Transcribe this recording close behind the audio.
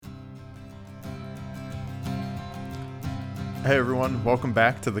Hey everyone, welcome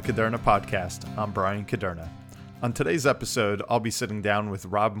back to the Caderna Podcast. I'm Brian Caderna. On today's episode, I'll be sitting down with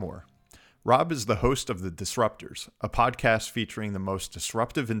Rob Moore. Rob is the host of The Disruptors, a podcast featuring the most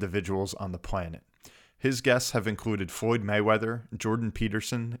disruptive individuals on the planet. His guests have included Floyd Mayweather, Jordan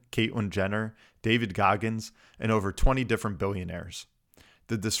Peterson, Caitlyn Jenner, David Goggins, and over 20 different billionaires.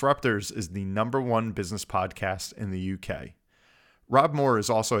 The Disruptors is the #1 business podcast in the UK. Rob Moore is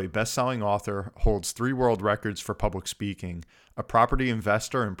also a best-selling author, holds 3 world records for public speaking, a property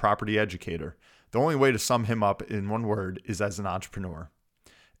investor and property educator. The only way to sum him up in one word is as an entrepreneur.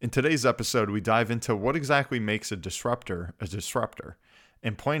 In today's episode, we dive into what exactly makes a disruptor,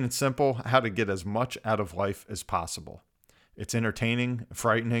 and plain and simple, how to get as much out of life as possible. It's entertaining,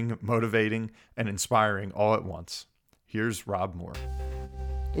 frightening, motivating, and inspiring all at once. Here's Rob Moore.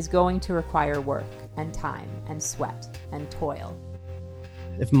 Is going to require work and time and sweat and toil.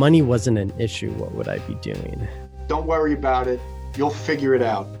 If money wasn't an issue, what would I be doing? Don't worry about it. You'll figure it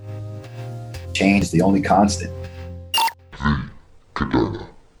out. Change is the only constant. The Caderna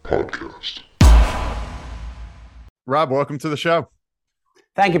Podcast. Rob, welcome to the show.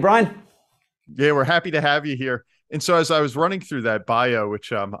 Thank you, Brian. Yeah, we're happy to have you here. And so as I was running through that bio,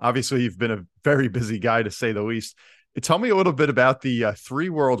 which obviously you've been a very busy guy to say the least, tell me a little bit about the 3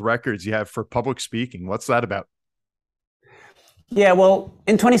 world records you have for public speaking. What's that about? Yeah, well,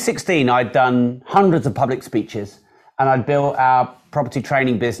 in 2016, I'd done hundreds of public speeches and I'd built our property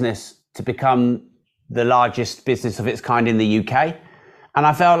training business to become the largest business of its kind in the UK. And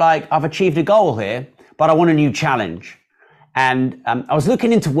I felt like I've achieved a goal here, but I want a new challenge. And I was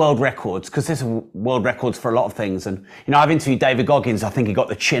looking into world records because there's world records for a lot of things. And, I've interviewed David Goggins. I think he got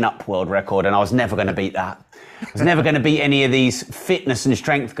the chin-up world record and I was never going to beat that. I was never going to beat any of these fitness and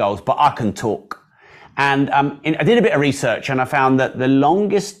strength goals, but I can talk. And I did a bit of research and I found that the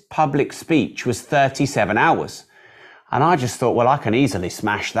longest public speech was 37 hours. And I just thought, well, I can easily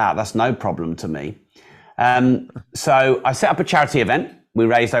smash that. That's no problem to me. So I set up a charity event. We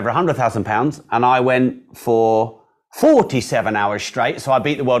raised over £100,000 and I went for 47 hours straight. So I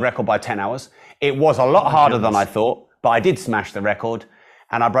beat the world record by 10 hours. It was a lot harder than I thought, but I did smash the record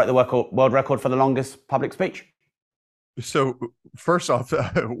and I broke the world record for the longest public speech. So first off,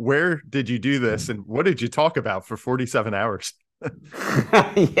 where did you do this and what did you talk about for 47 hours?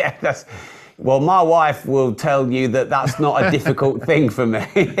 Yeah, well, my wife will tell you that that's not a difficult thing for me.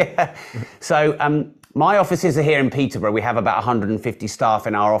 So my offices are here in Peterborough. We have about 150 staff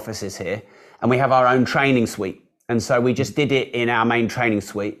in our offices here and we have our own training suite. And so we just did it in our main training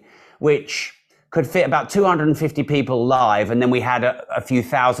suite, which could fit about 250 people live. And then we had a few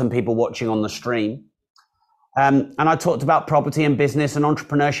thousand people watching on the stream. And I talked about property and business and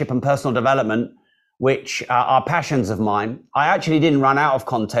entrepreneurship and personal development, which are passions of mine. I actually didn't run out of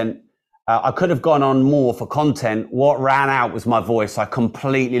content. I could have gone on more for content. What ran out was my voice. I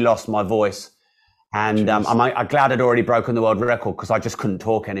completely lost my voice. And I'm glad I'd already broken the world record because I just couldn't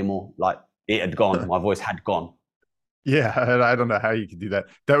talk anymore. Like it had gone. My voice had gone. Yeah, I don't know how you could do that.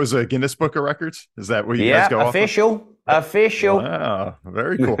 That was a Guinness Book of Records? Is that where you guys go official? Off of? Official. Wow,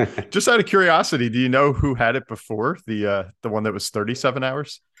 very cool. Just out of curiosity, do you know who had it before, the one that was 37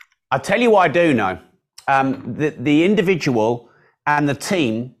 hours? I'll tell you what I do know. The individual and the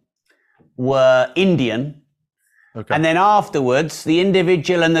team were Indian. Okay. And then afterwards, the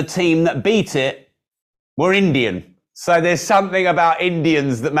individual and the team that beat it were Indian. So there's something about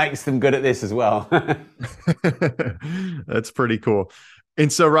Indians that makes them good at this as well. That's pretty cool.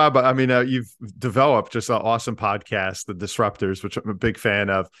 And so, Rob, I mean, you've developed just an awesome podcast, The Disruptors, which I'm a big fan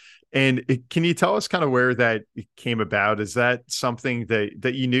of. And can you tell us kind of where that came about? Is that something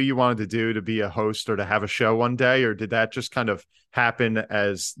that you knew you wanted to do, to be a host or to have a show one day? Or did that just kind of happen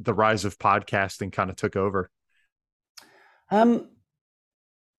as the rise of podcasting kind of took over?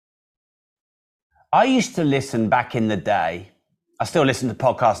 I used to listen back in the day. I still listen to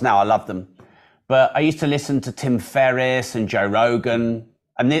podcasts now. I love them. But I used to listen to Tim Ferriss and Joe Rogan.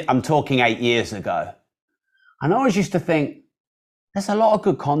 And I'm talking 8 years ago. And I always used to think, there's a lot of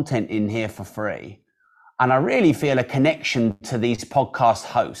good content in here for free. And I really feel a connection to these podcast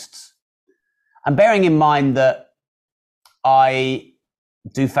hosts. And bearing in mind that I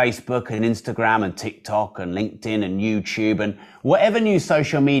do Facebook and Instagram and TikTok and LinkedIn and YouTube and whatever new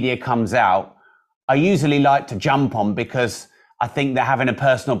social media comes out, I usually like to jump on because I think that having a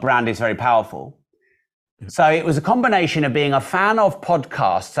personal brand is very powerful. So it was a combination of being a fan of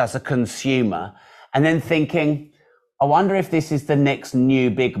podcasts as a consumer and then thinking, I wonder if this is the next new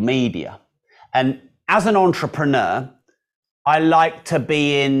big media. And as an entrepreneur, I like to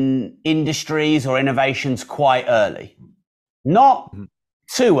be in industries or innovations quite early. Not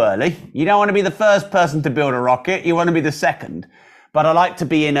too early. You don't want to be the first person to build a rocket. You want to be the second. But I like to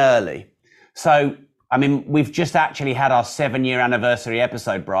be in early. So, I mean, we've just actually had our 7-year anniversary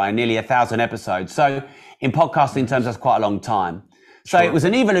episode, Brian, nearly 1,000 episodes. So in podcasting terms, that's quite a long time. So It was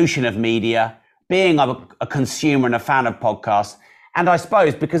an evolution of media, being a consumer and a fan of podcasts. And I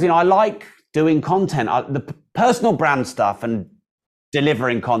suppose because, I like doing content, the personal brand stuff and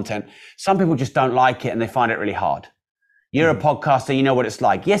delivering content, some people just don't like it and they find it really hard. You're a podcaster, you know what it's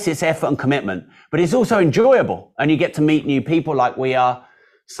like. Yes, it's effort and commitment, but it's also enjoyable and you get to meet new people like we are.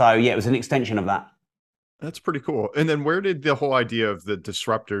 So yeah, it was an extension of that. That's pretty cool. And then where did the whole idea of the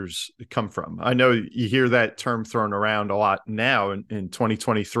disruptors come from? I know you hear that term thrown around a lot now in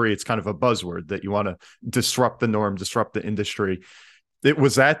 2023. It's kind of a buzzword that you want to disrupt the norm, disrupt the industry.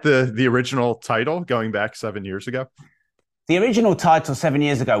 Was that the original title going back 7 years ago? The original title 7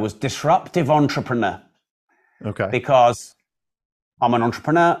 years ago was Disruptive Entrepreneur. Okay. Because I'm an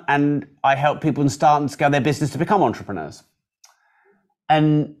entrepreneur and I help people start and scale their business to become entrepreneurs.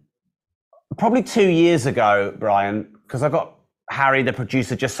 And probably 2 years ago, Brian, because I've got Harry, the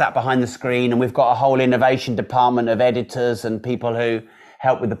producer, just sat behind the screen, and we've got a whole innovation department of editors and people who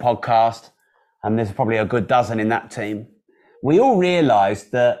help with the podcast. And there's probably a good dozen in that team. We all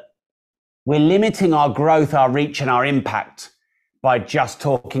realized that we're limiting our growth, our reach, and our impact by just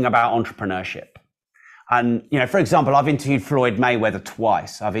talking about entrepreneurship. And, for example, I've interviewed Floyd Mayweather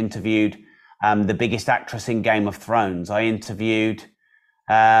twice. I've interviewed the biggest actress in Game of Thrones. I interviewed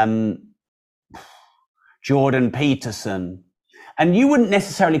Jordan Peterson. And you wouldn't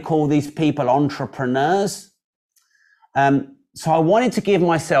necessarily call these people entrepreneurs. So I wanted to give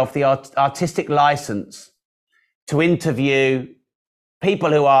myself the artistic license to interview people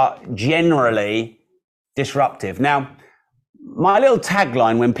who are generally disruptive. Now, my little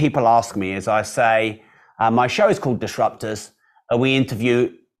tagline when people ask me is I say, my show is called Disruptors, and we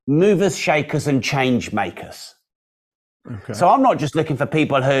interview movers, shakers, and change makers. Okay. So I'm not just looking for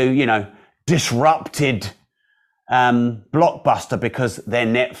people who, disrupted Blockbuster because they're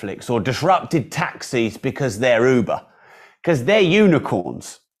Netflix, or disrupted taxis because they're Uber, because they're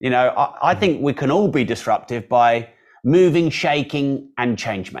unicorns. I think we can all be disruptive by moving, shaking, and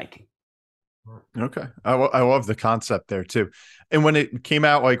change making. Okay. I love the concept there too. And when it came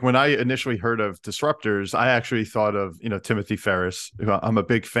out, like when I initially heard of disruptors, I actually thought of, Timothy Ferriss. I'm a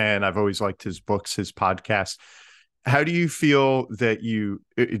big fan. I've always liked his books, his podcasts. How do you feel that you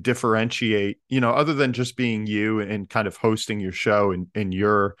differentiate, other than just being you and kind of hosting your show in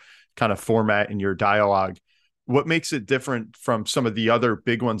your kind of format and your dialogue? What makes it different from some of the other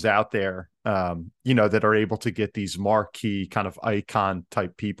big ones out there, that are able to get these marquee kind of icon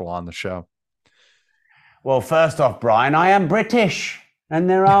type people on the show? Well, first off, Brian, I am British, and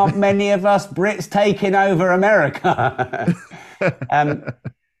there aren't many of us Brits taking over America.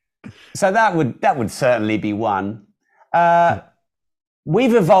 So that would certainly be one.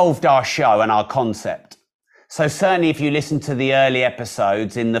 We've evolved our show and our concept. So certainly if you listen to the early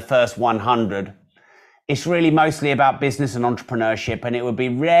episodes in the first 100, it's really mostly about business and entrepreneurship, and it would be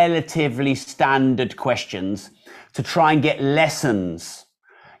relatively standard questions to try and get lessons.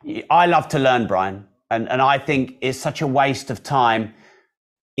 I love to learn, Brian. And I think it's such a waste of time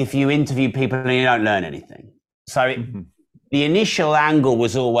if you interview people and you don't learn anything. So the initial angle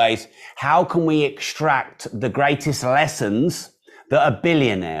was always, how can we extract the greatest lessons that a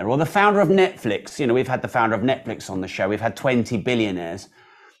billionaire or the founder of Netflix, we've had the founder of Netflix on the show, we've had 20 billionaires.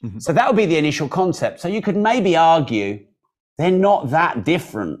 So that would be the initial concept. So you could maybe argue they're not that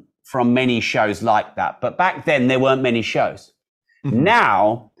different from many shows like that. But back then there weren't many shows.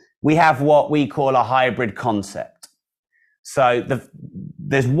 Now, we have what we call a hybrid concept. So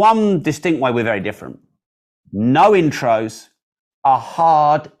there's one distinct way we're very different. No intros, a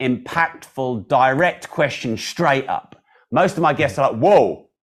hard, impactful, direct question straight up. Most of my guests are like, whoa,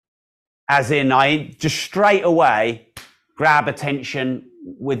 as in I just straight away grab attention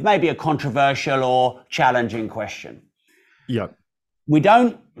with maybe a controversial or challenging question. Yep. We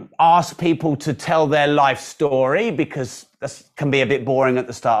don't ask people to tell their life story because that can be a bit boring at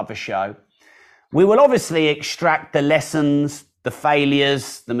the start of a show. We will obviously extract the lessons, the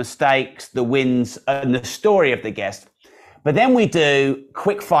failures, the mistakes, the wins, and the story of the guest. But then we do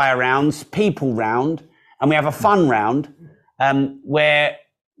quick fire rounds, people round, and we have a fun round where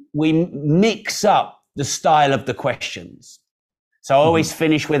we mix up the style of the questions. So I always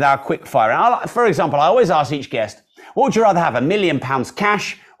finish with our quick fire. For example, I always ask each guest, what would you rather have, £1 million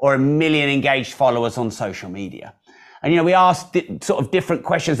cash or 1 million engaged followers on social media? And, we ask sort of different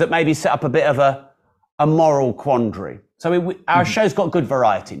questions that maybe set up a bit of a moral quandary. So our show's got good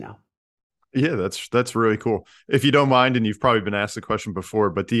variety now. Yeah, that's really cool. If you don't mind, and you've probably been asked the question before,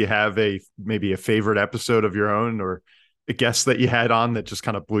 but do you have maybe a favorite episode of your own or a guest that you had on that just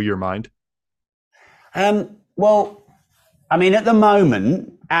kind of blew your mind? Well, I mean, at the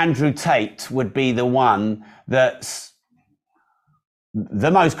moment, Andrew Tate would be the one that's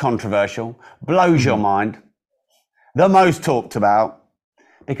the most controversial, blows your mind, the most talked about,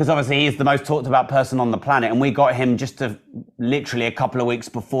 because obviously he is the most talked about person on the planet. And we got him just literally a couple of weeks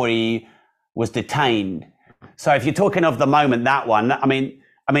before he was detained. So if you're talking of the moment, that one, I mean,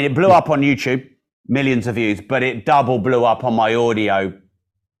 it blew up on YouTube, millions of views, but it double blew up on my audio.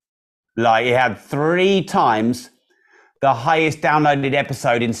 Like, it had 3 times the highest downloaded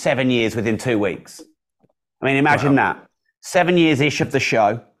episode in 7 years within 2 weeks. I mean, imagine that. 7 years-ish of the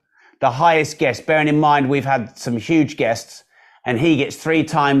show, the highest guest, bearing in mind we've had some huge guests, and he gets 3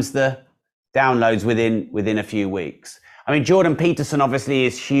 times the downloads within a few weeks. I mean, Jordan Peterson obviously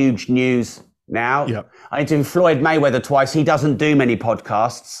is huge news now. Yep. I interviewed Floyd Mayweather twice. He doesn't do many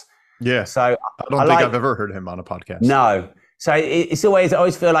podcasts. Yeah. So I don't think I've ever heard him on a podcast. No. So I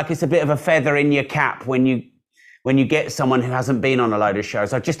always feel like it's a bit of a feather in your cap when you get someone who hasn't been on a load of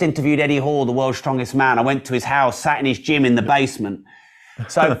shows. I just interviewed Eddie Hall, the world's strongest man. I went to his house, sat in his gym in the basement.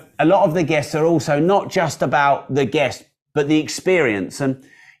 So a lot of the guests are also not just about the guest, but the experience. And,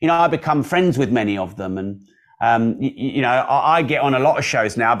 I become friends with many of them. And, I get on a lot of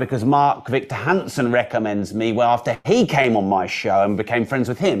shows now because Mark Victor Hansen recommends me after he came on my show and became friends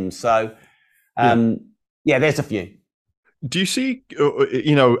with him. So, there's a few. Do you see,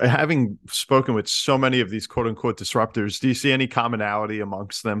 having spoken with so many of these quote unquote disruptors, do you see any commonality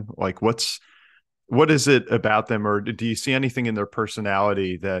amongst them? Like what is it about them? Or do you see anything in their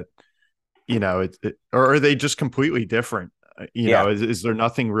personality that, or are they just completely different? Is there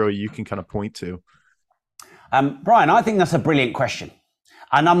nothing really you can kind of point to? Brian, I think that's a brilliant question.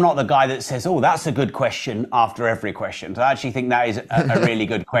 And I'm not the guy that says, oh, that's a good question after every question. So I actually think that is a really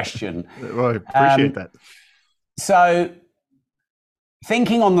good question. Well, I appreciate that. So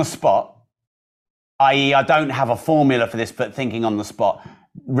thinking on the spot, i.e. I don't have a formula for this, but thinking on the spot,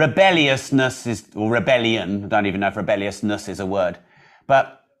 rebelliousness or rebellion, I don't even know if rebelliousness is a word,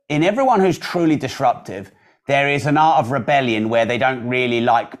 but in everyone who's truly disruptive, there is an art of rebellion where they don't really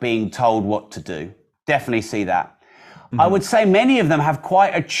like being told what to do. Definitely see that. I would say many of them have quite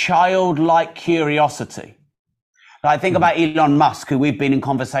a childlike curiosity. Like think about Elon Musk, who we've been in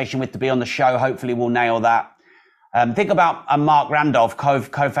conversation with to be on the show. Hopefully we'll nail that. Think about Mark Randolph,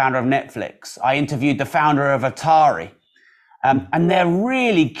 co-founder of Netflix. I interviewed the founder of Atari. And they're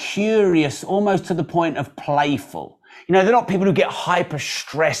really curious, almost to the point of playful. They're not people who get hyper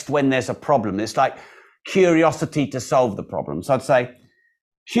stressed when there's a problem. It's like curiosity to solve the problem. So I'd say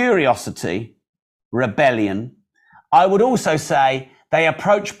curiosity, rebellion. I would also say they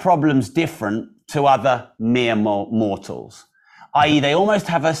approach problems different to other mere mortals, i.e. they almost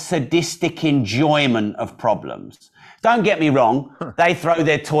have a sadistic enjoyment of problems. Don't get me wrong, they throw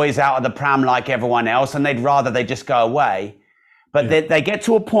their toys out of the pram like everyone else and they'd rather they just go away. But they get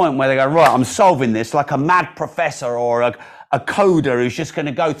to a point where they go, right, I'm solving this like a mad professor or a coder who's just going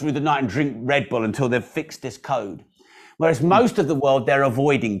to go through the night and drink Red Bull until they've fixed this code. Whereas most of the world, they're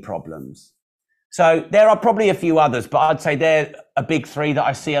avoiding problems. So there are probably a few others, but I'd say they're a big 3 that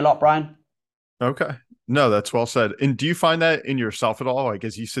I see a lot, Brian. Okay. No, that's well said. And do you find that in yourself at all? Like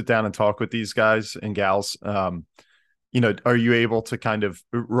as you sit down and talk with these guys and gals, are you able to kind of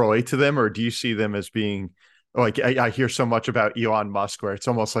relate to them, or do you see them as being like, I hear so much about Elon Musk where it's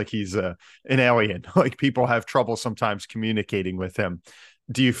almost like he's an alien. Like people have trouble sometimes communicating with him.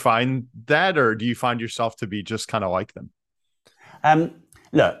 Do you find that, or do you find yourself to be just kind of like them?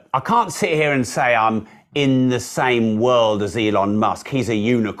 Look, I can't sit here and say I'm in the same world as Elon Musk. He's a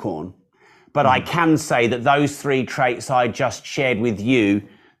unicorn. But I can say that those 3 traits I just shared with you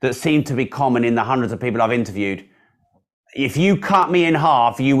that seem to be common in the hundreds of people I've interviewed, if you cut me in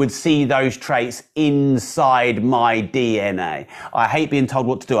half, you would see those traits inside my DNA. I hate being told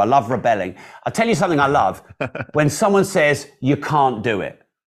what to do. I love rebelling. I'll tell you something I love. When someone says, you can't do it,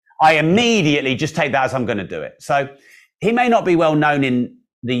 I immediately just take that as I'm going to do it. So he may not be well known in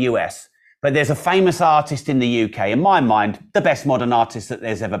the US, but there's a famous artist in the UK, in my mind, the best modern artist that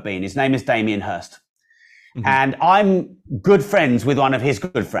there's ever been. His name is Damien Hirst. And I'm good friends with one of his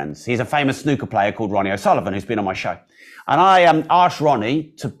good friends. He's a famous snooker player called Ronnie O'Sullivan, who's been on my show. And I asked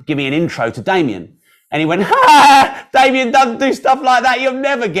Ronnie to give me an intro to Damien. And he went, Damien doesn't do stuff like that. You'll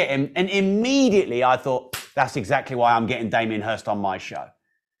never get him. And immediately I thought, that's exactly why I'm getting Damien Hirst on my show.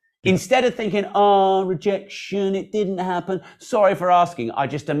 Instead of thinking, oh, rejection, it didn't happen, sorry for asking, I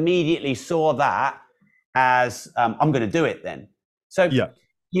just immediately saw that as, I'm going to do it then. So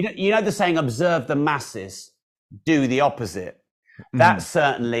You know the saying, observe the masses, do the opposite. That's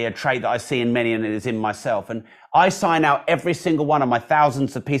certainly a trait that I see in many, and it is in myself. And I sign out every single one of my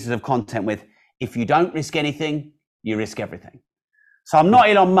thousands of pieces of content with, if you don't risk anything, you risk everything. So I'm not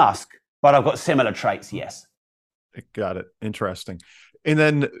Elon Musk, but I've got similar traits, yes. Got it. Interesting. And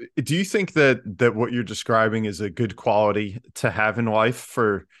then do you think that what you're describing is a good quality to have in life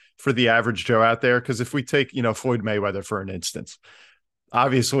for the average Joe out there? Because if we take, Floyd Mayweather, for an instance,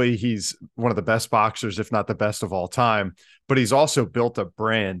 obviously he's one of the best boxers, if not the best of all time, but he's also built a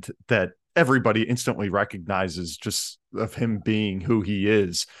brand that everybody instantly recognizes just of him being who he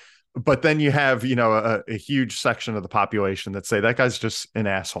is. But then you have, a huge section of the population that say that guy's just an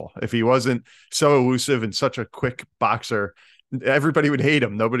asshole. If he wasn't so elusive and such a quick boxer, everybody would hate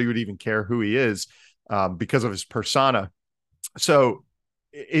him. Nobody would even care who he is because of his persona. So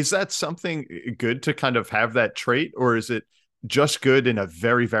is that something good to kind of have that trait, or is it just good in a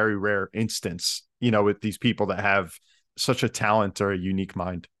very, very rare instance, with these people that have such a talent or a unique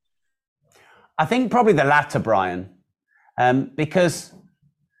mind? I think probably the latter, Brian, because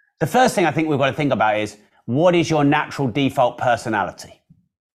the first thing I think we've got to think about is, what is your natural default personality?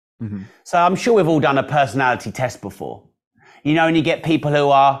 So I'm sure we've all done a personality test before. And you get people who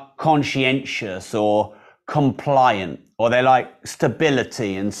are conscientious or compliant, or they like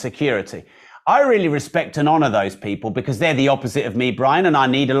stability and security. I really respect and honor those people because they're the opposite of me, Brian, and I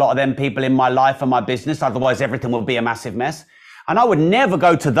need a lot of them people in my life and my business. Otherwise, everything will be a massive mess. And I would never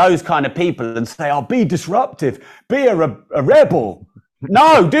go to those kind of people and say, oh, be disruptive, be a rebel.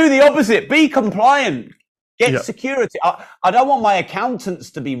 No, do the opposite. Be compliant. Get security. I don't want my accountants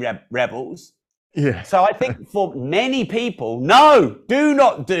to be rebels. Yeah. So I think for many people, no, do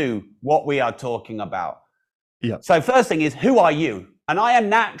not do what we are talking about. Yeah. So first thing is, who are you? And I am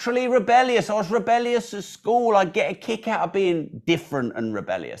naturally rebellious. I was rebellious at school. I get a kick out of being different and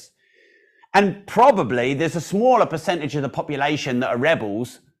rebellious. And probably there's a smaller percentage of the population that are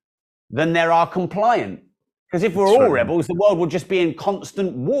rebels than there are compliant. Because if we're all rebels, the world would just be in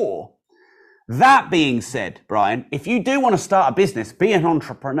constant war. That being said, Brian, if you do want to start a business, be an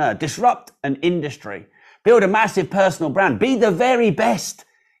entrepreneur, disrupt an industry, build a massive personal brand, be the very best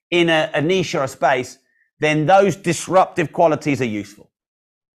in a niche or a space, then those disruptive qualities are useful.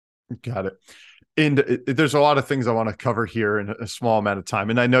 Got it. And there's a lot of things I want to cover here in a small amount of time.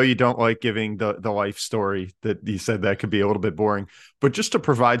 And I know you don't like giving the life story that you said that could be a little bit boring, but just to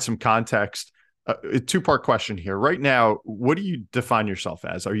provide some context, a two-part question here. Right now, what do you define yourself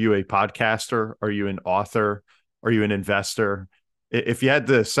as? Are you a podcaster? Are you an author? Are you an investor? If you had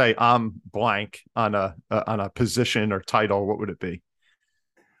to say I'm blank on a position or title, what would it be?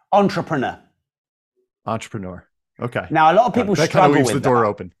 Entrepreneur. Okay. Now, a lot of people that struggle kind of leaves with the door that.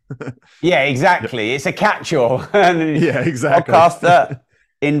 open. Yeah, exactly. Yep. It's a catch-all. Yeah, exactly. Podcaster,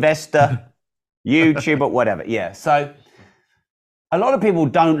 investor, YouTuber, whatever. Yeah. So a lot of people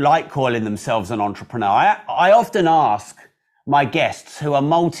don't like calling themselves an entrepreneur. I often ask my guests who are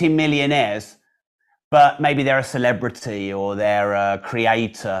multi-millionaires, but maybe they're a celebrity or they're a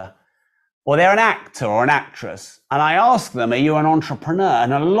creator or they're an actor or an actress. And I ask them, are you an entrepreneur?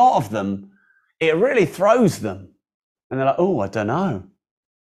 And a lot of them, it really throws them. And they're like, oh, I don't know.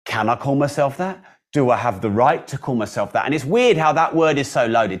 Can I call myself that? Do I have the right to call myself that? And it's weird how that word is so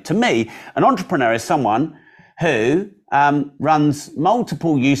loaded. To me, an entrepreneur is someone who runs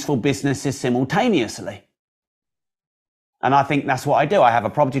multiple useful businesses simultaneously. And I think that's what I do. I have a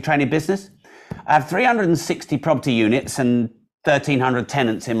property training business. I have 360 property units and 1,300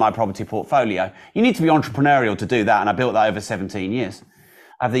 tenants in my property portfolio. You need to be entrepreneurial to do that. And I built that over 17 years.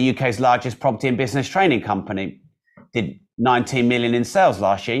 I have the UK's largest property and business training company. Did 19 million in sales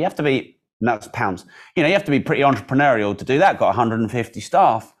last year. You have to be, and that's pounds. You have to be pretty entrepreneurial to do that. Got 150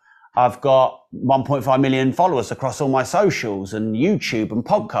 staff. I've got 1.5 million followers across all my socials and YouTube and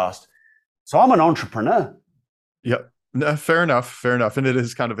podcast. So I'm an entrepreneur. Yep. No, fair enough. And it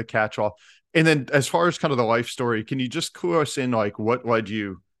is kind of a catch-all. And then as far as kind of the life story, can you just clue us in, like, what led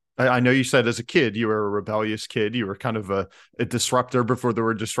you? I know you said as a kid, you were a rebellious kid. You were kind of a disruptor before there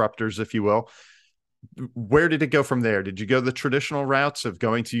were disruptors, if you will. Where did it go from there? Did you go the traditional routes of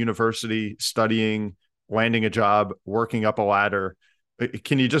going to university, studying, landing a job, working up a ladder?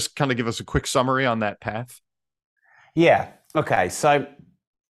 Can you just kind of give us a quick summary on that path? Yeah. Okay. So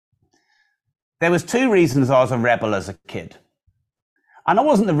there was two reasons I was a rebel as a kid. And I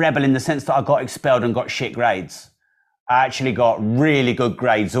wasn't the rebel in the sense that I got expelled and got shit grades. I actually got really good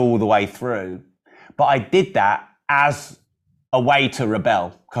grades all the way through. But I did that as a way to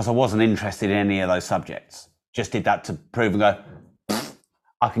rebel because I wasn't interested in any of those subjects. Just did that to prove and go,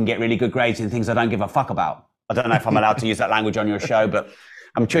 I can get really good grades in things I don't give a fuck about. I don't know if I'm allowed to use that language on your show, but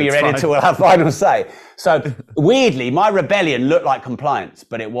I'm sure your It's editor fine. will have final say. So weirdly, my rebellion looked like compliance,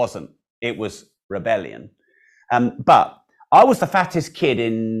 but it wasn't. It was rebellion. But I was the fattest kid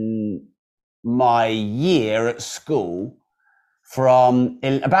in my year at school from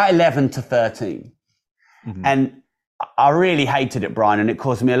about 11 to 13. Mhm. And I really hated it, Brian, and it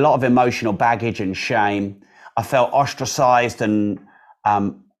caused me a lot of emotional baggage and shame. I felt ostracized and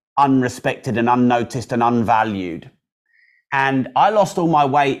unrespected and unnoticed and unvalued. And I lost all my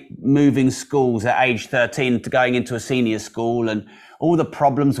weight moving schools at age 13 to going into a senior school, and all the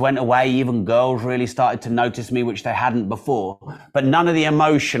problems went away. Even girls really started to notice me, which they hadn't before. But none of the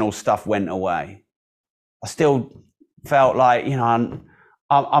emotional stuff went away. I still felt like,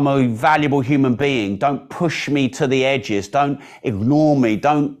 I'm a valuable human being. Don't push me to the edges. Don't ignore me.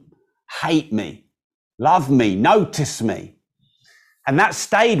 Don't hate me. Love me. Notice me. And that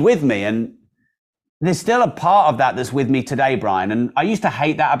stayed with me. And there's still a part of that that's with me today, Brian. And I used to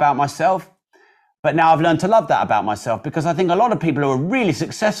hate that about myself, but now I've learned to love that about myself, because I think a lot of people who are really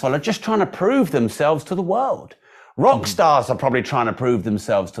successful are just trying to prove themselves to the world. Rock stars are probably trying to prove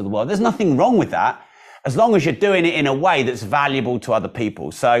themselves to the world. There's nothing wrong with that, as long as you're doing it in a way that's valuable to other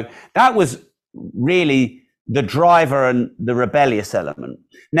people. So that was really the driver and the rebellious element.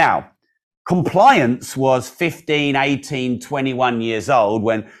 Now, compliance was 15, 18, 21 years old,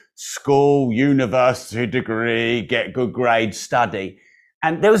 when school, university degree, get good grades, study.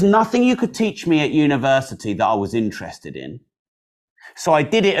 And there was nothing you could teach me at university that I was interested in. So I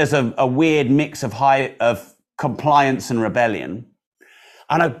did it as a weird mix of compliance and rebellion.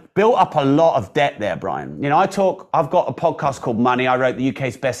 And I built up a lot of debt there, Brian. I've got a podcast called Money. I wrote the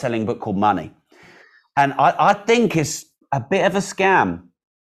UK's best-selling book called Money. And I think it's a bit of a scam.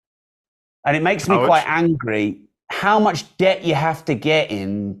 And it makes me quite angry how much debt you have to get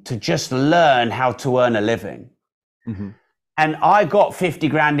in to just learn how to earn a living. Mm-hmm. And I got 50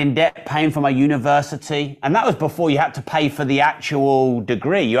 grand in debt paying for my university. And that was before you had to pay for the actual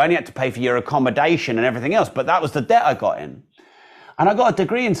degree. You only had to pay for your accommodation and everything else. But that was the debt I got in. And I got a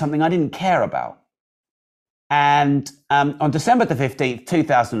degree in something I didn't care about. And on December the 15th,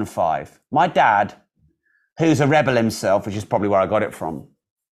 2005, my dad, who's a rebel himself, which is probably where I got it from,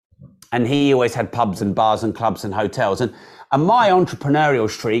 and he always had pubs and bars and clubs and hotels. And my entrepreneurial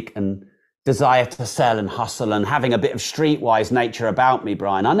streak and desire to sell and hustle and having a bit of streetwise nature about me,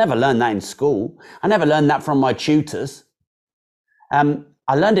 Brian, I never learned that in school. I never learned that from my tutors.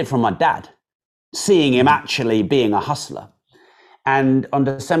 I learned it from my dad, seeing him actually being a hustler. And on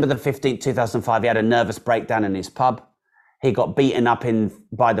December the 15th, 2005, he had a nervous breakdown in his pub. He got beaten up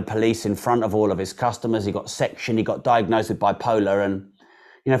by the police in front of all of his customers. He got sectioned. He got diagnosed with bipolar.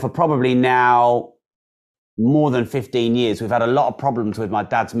 And for probably now more than 15 years, we've had a lot of problems with my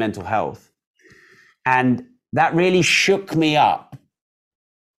dad's mental health. And that really shook me up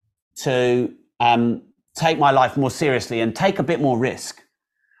to take my life more seriously and take a bit more risk.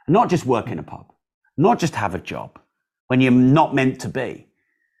 Not just work in a pub, not just have a job when you're not meant to be.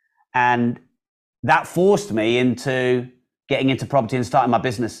 And that forced me into getting into property and starting my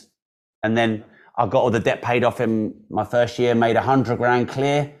business. And then I got all the debt paid off in my first year, made 100 grand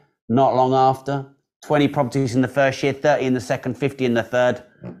clear not long after. 20 properties in the first year, 30 in the second, 50 in the third.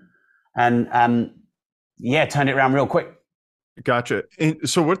 And turned it around real quick. Gotcha. And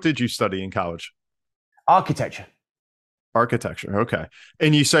so what did you study in college? Architecture. Architecture. Okay.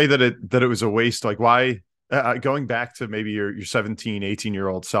 And you say that it was a waste. Like, why, going back to maybe your 17,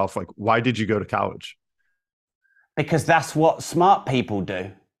 18-year-old self, like, why did you go to college? Because that's what smart people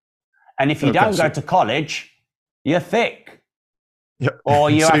do. And if you don't go to college, you're thick. Yep. Or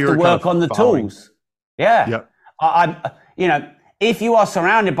you have to work on the tools. Yeah. Yep. If you are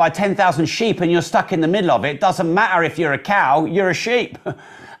surrounded by 10,000 sheep and you're stuck in the middle of it, it doesn't matter if you're a cow, you're a sheep. And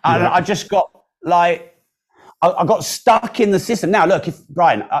I just got I got stuck in the system. Now, look,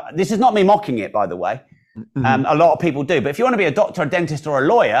 Brian, this is not me mocking it, by the way. Mm-hmm. A lot of people do. But if you want to be a doctor, a dentist, or a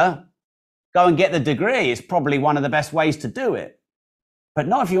lawyer, go and get the degree. It's probably one of the best ways to do it. But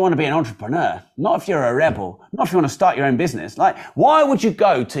not if you want to be an entrepreneur, not if you're a rebel, not if you want to start your own business. Like, why would you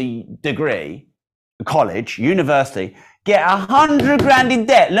go to degree, college, university, get 100 grand in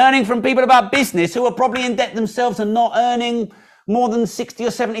debt, learning from people about business who are probably in debt themselves and not earning more than 60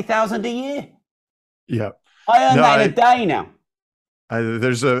 or 70,000 a year? Yeah. I earn that in a day now.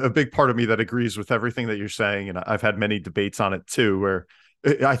 There's a big part of me that agrees with everything that you're saying. And I've had many debates on it too, where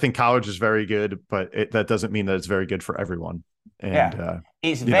I think college is very good, but that doesn't mean that it's very good for everyone. And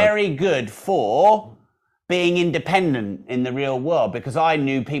it's very good for being independent in the real world, because I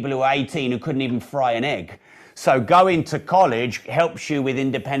knew people who were 18 who couldn't even fry an egg. So going to college helps you with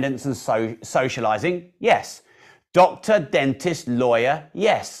independence and socializing. Yes. Doctor, dentist, lawyer,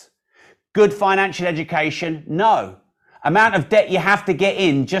 yes. Good financial education, no. Amount of debt you have to get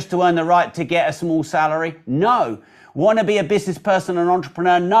in just to earn the right to get a small salary, no. Want to be a business person and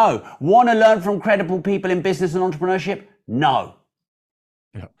entrepreneur, no. Want to learn from credible people in business and entrepreneurship, no.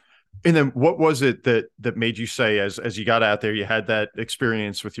 Yeah. And then what was it that made you say, as you got out there, you had that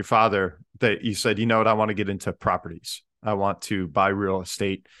experience with your father, that you said, you know what, I want to get into properties. I want to buy real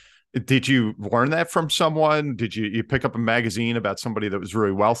estate. Did you learn that from someone? Did you pick up a magazine about somebody that was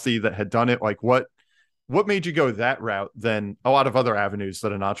really wealthy that had done it? Like what made you go that route than a lot of other avenues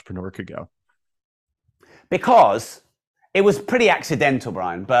that an entrepreneur could go? Because it was pretty accidental,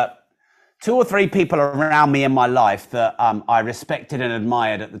 Brian, but 2 or 3 people around me in my life that I respected and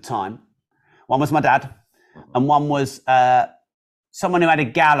admired at the time. One was my dad, and one was someone who had a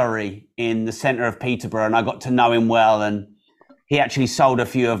gallery in the center of Peterborough, and I got to know him well, and he actually sold a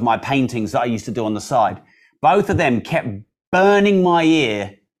few of my paintings that I used to do on the side. Both of them kept burning my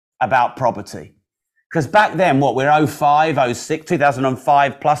ear about property. Because back then, we're 05, 06,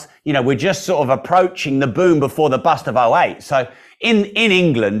 2005 plus, we're just sort of approaching the boom before the bust of 08. So in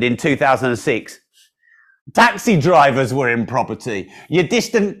England in 2006, taxi drivers were in property. Your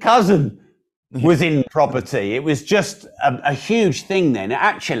distant cousin was in property. It was just a huge thing then.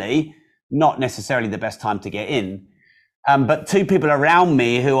 Actually, not necessarily the best time to get in. But 2 people around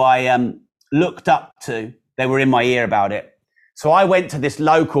me who I looked up to, they were in my ear about it. So I went to this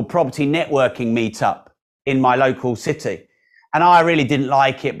local property networking meetup in my local city. And I really didn't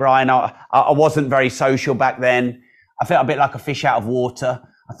like it, Brian. I wasn't very social back then. I felt a bit like a fish out of water.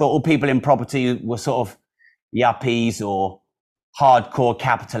 I thought all people in property were sort of yuppies or hardcore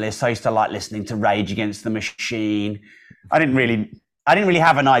capitalists. I used to like listening to Rage Against the Machine. I didn't really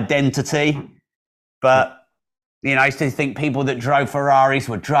have an identity, but I used to think people that drove Ferraris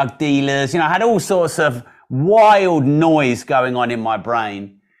were drug dealers. I had all sorts of wild noise going on in my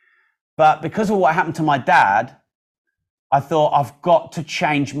brain. But because of what happened to my dad, I thought I've got to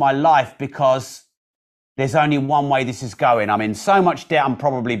change my life because there's only one way this is going. I'm in so much debt, I'm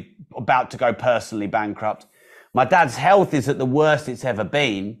probably about to go personally bankrupt. My dad's health is at the worst it's ever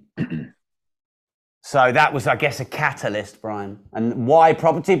been. So that was, I guess, a catalyst, Brian. And why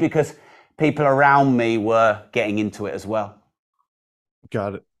property? Because people around me were getting into it as well.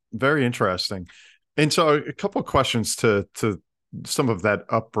 Got it. Very interesting. And so a couple of questions to some of that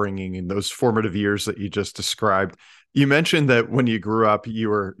upbringing in those formative years that you just described. You mentioned that when you grew up, you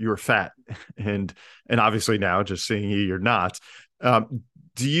were fat, and obviously now, just seeing you, you're not.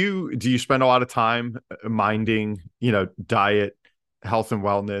 Do you spend a lot of time minding, diet, health and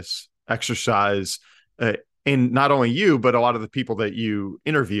wellness, exercise, and not only you, but a lot of the people that you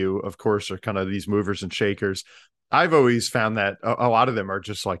interview, of course, are kind of these movers and shakers. I've always found that a lot of them are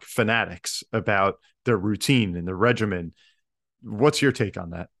just like fanatics about their routine and their regimen. What's your take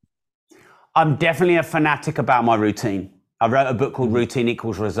on that? I'm definitely a fanatic about my routine. I wrote a book called Routine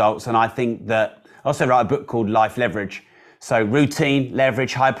Equals Results, and I think that I also wrote a book called Life Leverage. So routine,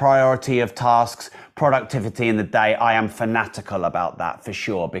 leverage, high priority of tasks, productivity in the day. I am fanatical about that for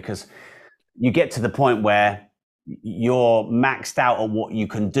sure, because you get to the point where you're maxed out on what you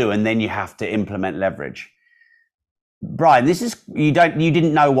can do, and then you have to implement leverage. Brian, you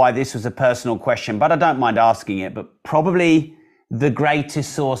didn't know why this was a personal question, but I don't mind asking it. But probably the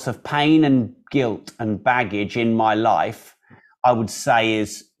greatest source of pain and guilt and baggage in my life, I would say,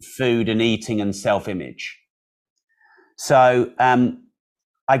 is food and eating and self-image. So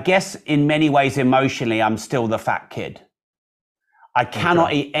I guess in many ways emotionally, I'm still the fat kid. I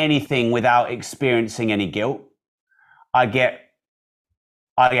cannot eat anything without experiencing any guilt. I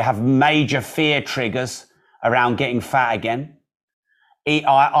have major fear triggers around getting fat again.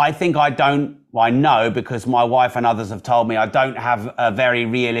 I know, because my wife and others have told me, I don't have a very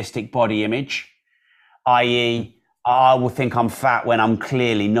realistic body image, i.e. I will think I'm fat when I'm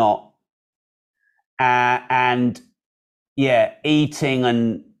clearly not. Eating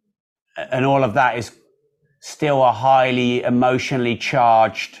and all of that is still a highly emotionally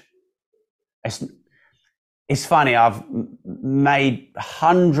charged. It's funny, I've made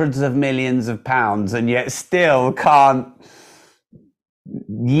hundreds of millions of pounds and yet still can't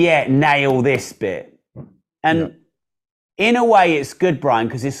yet nail this bit. And in a way it's good, Brian,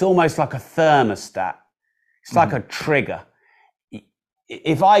 because it's almost like a thermostat. It's like a trigger.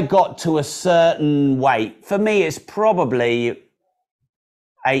 If I got to a certain weight, for me it's probably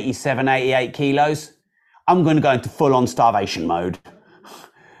 87, 88 kilos, I'm going to go into full-on starvation mode.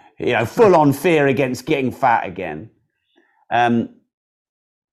 Full-on fear against getting fat again. And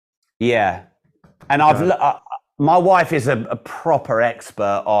my wife is a proper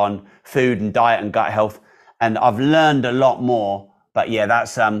expert on food and diet and gut health. And I've learned a lot more, but yeah,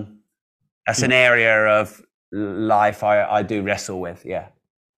 that's an area of life I do wrestle with. Yeah.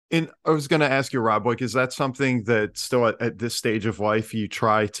 And I was going to ask you, Rob, like, is that something that still at this stage of life you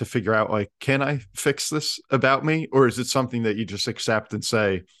try to figure out, like, can I fix this about me? Or is it something that you just accept and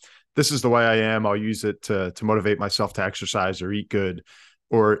say, this is the way I am, I'll use it to motivate myself to exercise or eat good?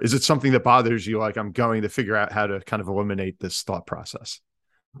 Or is it something that bothers you, like, I'm going to figure out how to kind of eliminate this thought process?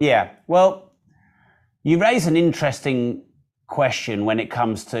 Yeah, well, you raise an interesting question when it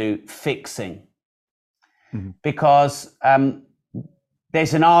comes to fixing. Because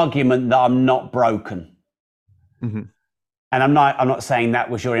there's an argument that I'm not broken. And I'm not saying that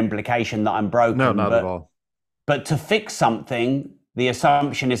was your implication, that I'm broken. No, not at all. But to fix something, the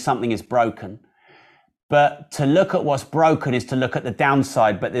assumption is something is broken. But to look at what's broken is to look at the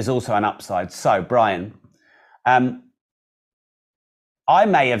downside, but there's also an upside. So, Brian, I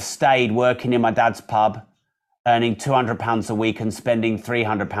may have stayed working in my dad's pub, earning £200 a week and spending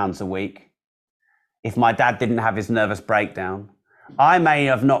 £300 a week if my dad didn't have his nervous breakdown. I may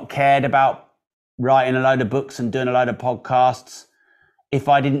have not cared about writing a load of books and doing a load of podcasts if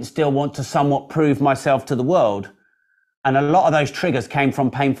I didn't still want to somewhat prove myself to the world. And a lot of those triggers came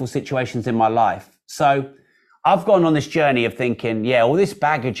from painful situations in my life. So I've gone on this journey of thinking, yeah, all this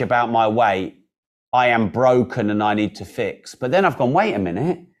baggage about my weight, I am broken and I need to fix. But then I've gone, wait a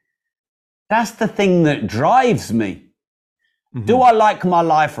minute, that's the thing that drives me. Do I like my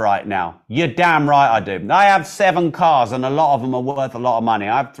life right now? You're damn right I do. I have 7 cars and a lot of them are worth a lot of money.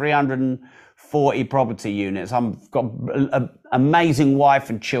 I have 340 property units. I've got an amazing wife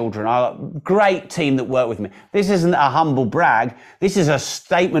and children. I got a great team that work with me. This isn't a humble brag. This is a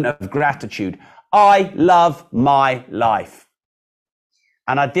statement of gratitude. I love my life.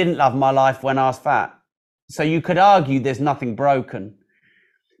 And I didn't love my life when I was fat. So you could argue there's nothing broken.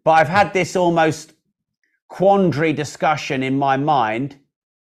 But I've had this almost quandary discussion in my mind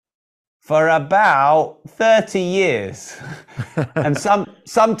for about 30 years. And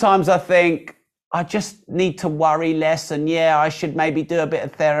sometimes I think I just need to worry less, and yeah, I should maybe do a bit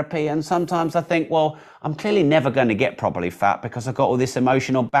of therapy. And sometimes I think, well, I'm clearly never going to get properly fat because I've got all this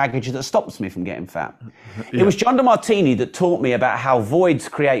emotional baggage that stops me from getting fat. It was John DeMartini that taught me about how voids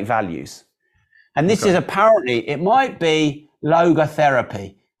create values. And this is apparently, it might be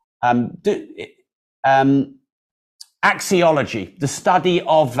logotherapy. Axiology, the study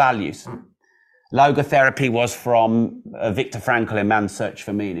of values. Logotherapy was from Viktor Frankl in Man's Search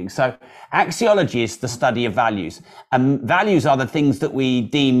for Meaning. So axiology is the study of values. And values are the things that we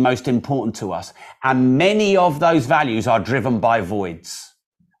deem most important to us. And many of those values are driven by voids,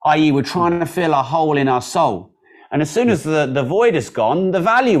 i.e. we're trying to fill a hole in our soul. And as soon as the void is gone, the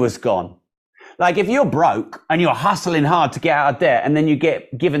value is gone. Like if you're broke and you're hustling hard to get out of debt and then you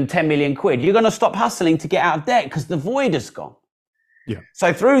get given 10 million quid, you're going to stop hustling to get out of debt because the void is gone. Yeah.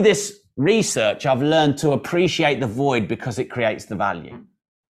 So through this research, I've learned to appreciate the void because it creates the value.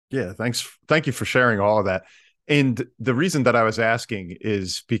 Yeah. Thank you for sharing all of that. And the reason that I was asking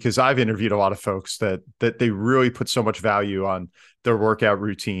is because I've interviewed a lot of folks that they really put so much value on their workout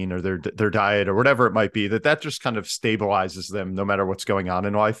routine or their diet or whatever it might be, that just kind of stabilizes them no matter what's going on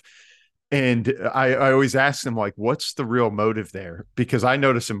in life. And I always ask them, like, what's the real motive there? Because I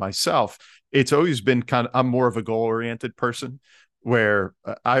notice in myself, it's always been I'm more of a goal-oriented person where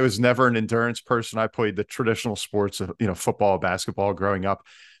I was never an endurance person. I played the traditional sports of, football, basketball growing up.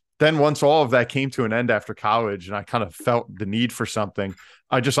 Then once all of that came to an end after college and I kind of felt the need for something,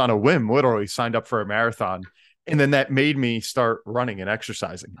 I just on a whim, literally signed up for a marathon. And then that made me start running and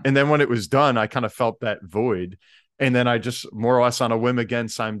exercising. And then when it was done, I kind of felt that void. And then I just more or less on a whim again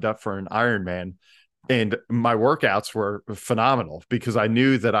signed up for an Ironman. And my workouts were phenomenal because I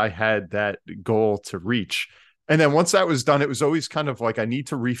knew that I had that goal to reach. And then once that was done, it was always kind of like I need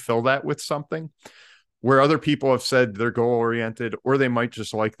to refill that with something where other people have said they're goal oriented, or they might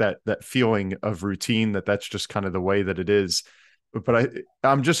just like that feeling of routine, that's just kind of the way that it is. But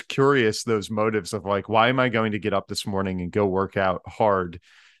I'm just curious, those motives of like, why am I going to get up this morning and go work out hard?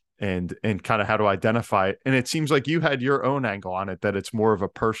 And kind of how to identify it. And it seems like you had your own angle on it, that it's more of a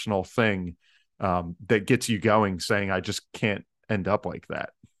personal thing that gets you going, saying, I just can't end up like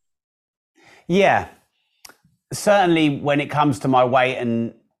that. Yeah, certainly when it comes to my weight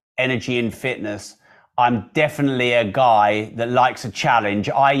and energy and fitness, I'm definitely a guy that likes a challenge,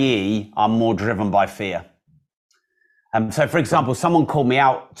 i.e. I'm more driven by fear. So for example, someone called me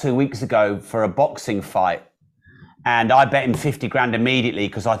out 2 weeks ago for a boxing fight. And I bet him 50 grand immediately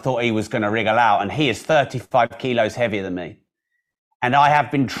because I thought he was going to wriggle out. And he is 35 kilos heavier than me. And I have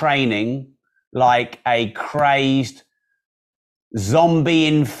been training like a crazed,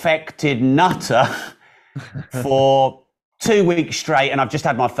 zombie-infected nutter for 2 weeks straight, and I've just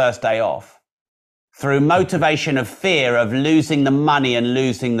had my first day off, through motivation of fear of losing the money and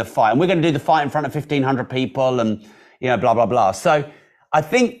losing the fight. And we're going to do the fight in front of 1,500 people and, blah, blah, blah. So I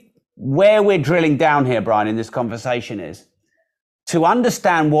think where we're drilling down here, Brian, in this conversation is to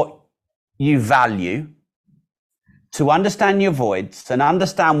understand what you value, to understand your voids and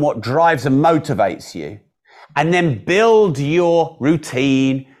understand what drives and motivates you, and then build your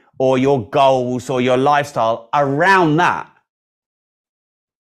routine or your goals or your lifestyle around that.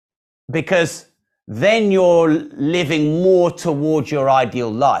 Because then you're living more towards your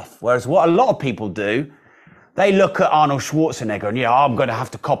ideal life. Whereas what a lot of people do, they look at Arnold Schwarzenegger and, I'm going to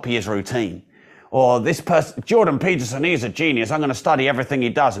have to copy his routine. Or this person, Jordan Peterson, he's a genius. I'm going to study everything he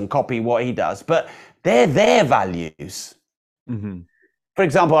does and copy what he does. But they're their values. Mm-hmm. For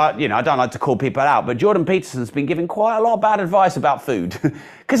example, I don't like to call people out, but Jordan Peterson's been giving quite a lot of bad advice about food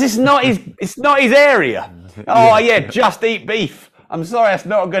because it's not his area. Oh yeah, just eat beef. I'm sorry, that's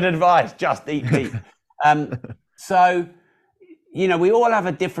not good advice. Just eat beef. So, we all have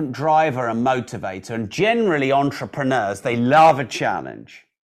a different driver and motivator, and generally entrepreneurs, they love a challenge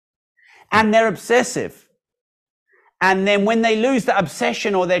and they're obsessive. And then when they lose that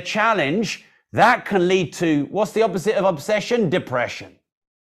obsession or their challenge, that can lead to, what's the opposite of obsession? Depression.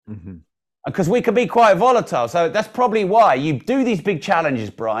 Mm-hmm. Because we can be quite volatile. So that's probably why you do these big challenges,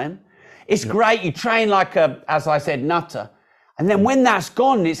 Brian. It's great. You train like as I said, nutter. And then when that's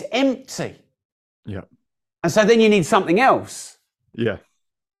gone, it's empty. Yeah. And so then you need something else. Yeah.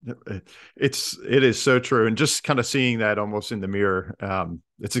 It is so true. And just kind of seeing that almost in the mirror,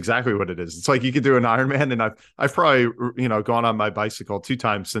 it's exactly what it is. It's like you could do an Ironman, and I've probably, gone on my bicycle 2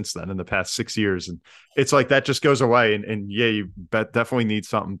 times since then in the past 6 years. And it's like that just goes away. And you definitely need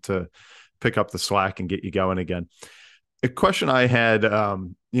something to pick up the slack and get you going again. A question I had, I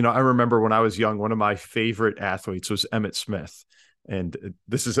remember when I was young, one of my favorite athletes was Emmitt Smith. And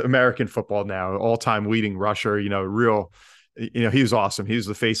this is American football now, all-time leading rusher, he was awesome. He was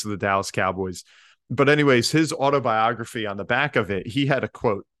the face of the Dallas Cowboys. But anyways, his autobiography, on the back of it, he had a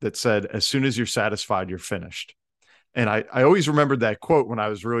quote that said, "As soon as you're satisfied, you're finished." And I always remembered that quote when I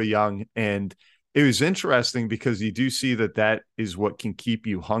was really young. And it was interesting because you do see that is what can keep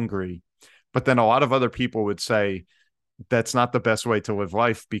you hungry. But then a lot of other people would say that's not the best way to live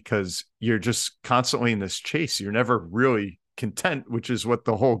life, because you're just constantly in this chase. You're never really content, which is what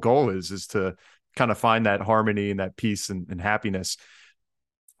the whole goal is to kind of find that harmony and that peace and happiness.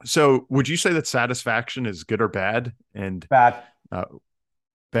 So would you say that satisfaction is good or bad? And bad.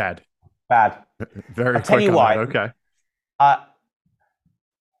 Bad. Very I'll tell you why. Okay.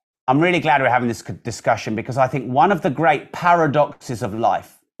 I'm really glad we're having this discussion, because I think one of the great paradoxes of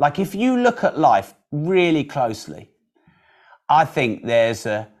life, like if you look at life really closely, I think there's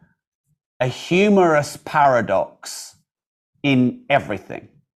a humorous paradox in everything.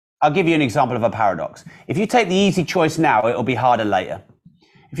 I'll give you an example of a paradox. If you take the easy choice now, it'll be harder later.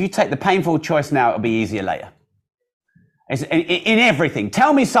 If you take the painful choice now, it'll be easier later. It's in everything.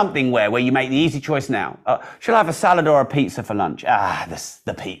 Tell me something where you make the easy choice now. Shall I have a salad or a pizza for lunch?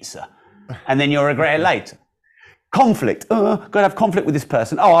 The pizza. And then you'll regret it later. Conflict. Got to have conflict with this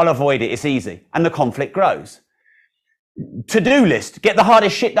person. I'll avoid it. It's easy. And the conflict grows. To-do list. Get the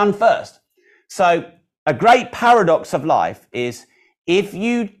hardest shit done first. So a great paradox of life is, if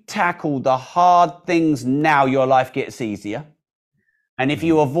you tackle the hard things now, your life gets easier. And if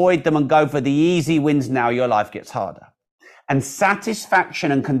you avoid them and go for the easy wins now, your life gets harder. And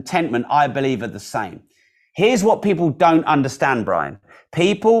satisfaction and contentment, I believe, are the same. Here's what people don't understand, Brian.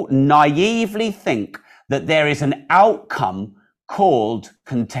 People naively think that there is an outcome called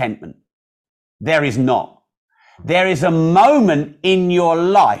contentment. There is not. There is a moment in your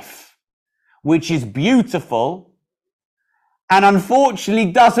life which is beautiful and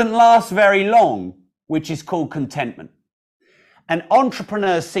unfortunately doesn't last very long, which is called contentment. And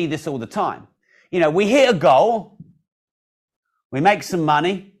entrepreneurs see this all the time. We hit a goal, we make some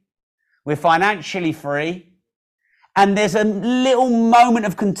money, we're financially free, and there's a little moment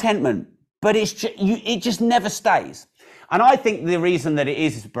of contentment, but it just never stays. And I think the reason that it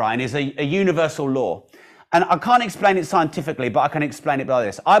is, Brian, is a universal law. And I can't explain it scientifically, but I can explain it by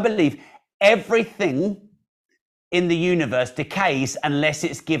this. I believe everything in the universe decays unless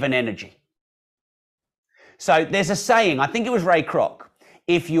it's given energy. So there's a saying, I think it was Ray Kroc,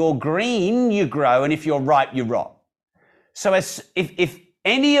 if you're green, you grow, and if you're ripe, you rot. So if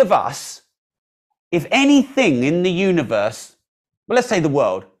any of us, if anything in the universe, well, let's say the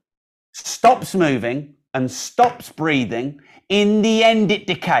world, stops moving and stops breathing, in the end it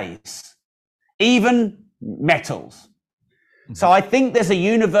decays, even metals. Mm-hmm. So I think there's a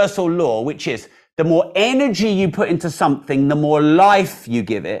universal law, which is The more energy you put into something, the more life you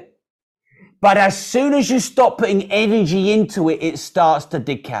give it. But as soon as you stop putting energy into it, it starts to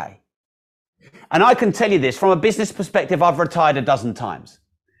decay. And I can tell you this, from a business perspective, I've retired a dozen times.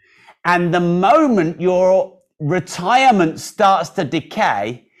 And the moment your retirement starts to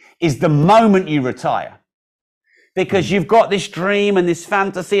decay is the moment you retire. Because you've got this dream and this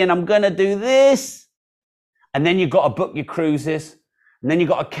fantasy, and I'm going to do this. And then you've got to book your cruises. And then you've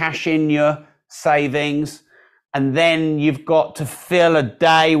got to cash in your savings. And then you've got to fill a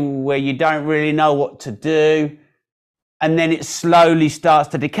day where you don't really know what to do. And then it slowly starts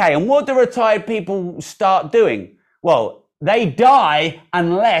to decay. And what do retired people start doing? Well, they die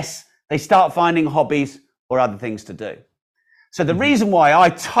unless they start finding hobbies or other things to do. So the reason why I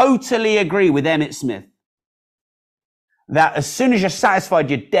totally agree with Emmett Smith that as soon as you're satisfied,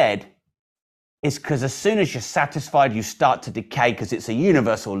 you're dead, is because as soon as you're satisfied, you start to decay, because it's a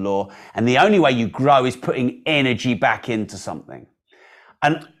universal law. And the only way you grow is putting energy back into something.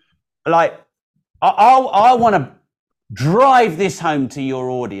 And like, I want to drive this home to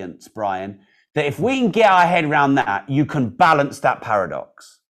your audience, Brian, that if we can get our head around that, you can balance that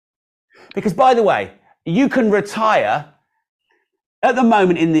paradox. Because, by the way, you can retire. At the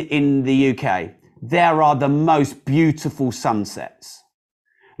moment in the UK, there are the most beautiful sunsets.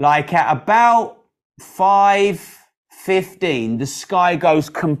 Like at about 5:15, the sky goes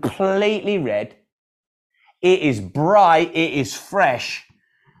completely red. It is bright, it is fresh.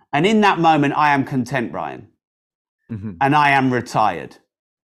 And in that moment, I am content, Brian. And I am retired.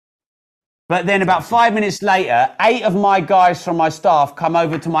 But then about 5 minutes later, 8 of my guys from my staff come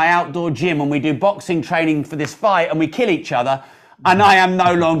over to my outdoor gym and we do boxing training for this fight and we kill each other, and I am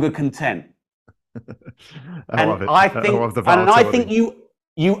no longer content. I love it. I love the volatility. And I think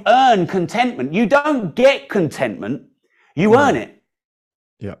you earn contentment. You don't get contentment, you earn it.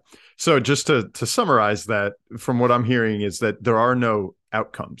 Yeah. So just to summarize that, from what I'm hearing, is that there are no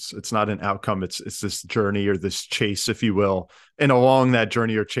outcomes. It's not an outcome. It's this journey or this chase, if you will. And along that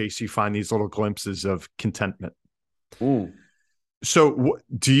journey or chase, you find these little glimpses of contentment. So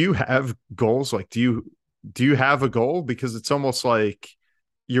do you have goals? Like, do you have a goal? Because it's almost like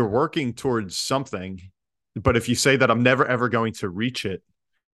you're working towards something, but if you say that I'm never, ever going to reach it,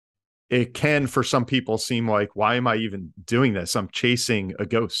 it can, for some people, seem like, why am I even doing this? I'm chasing a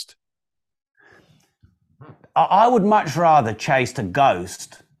ghost. I would much rather chase a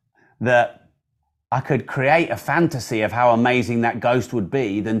ghost that I could create a fantasy of how amazing that ghost would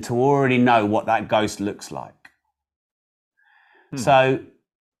be than to already know what that ghost looks like. So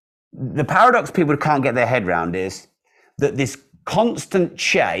the paradox people can't get their head around is that this constant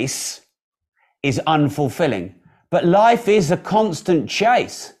chase is unfulfilling. But life is a constant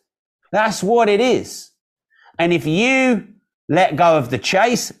chase. That's what it is. And if you let go of the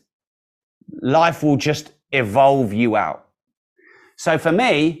chase, life will just evolve you out. So for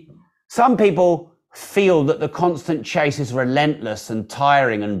me, some people feel that the constant chase is relentless and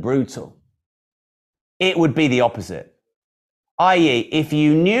tiring and brutal. It would be the opposite. I.e., if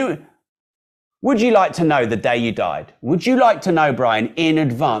you knew, would you like to know the day you died? Would you like to know, Brian, in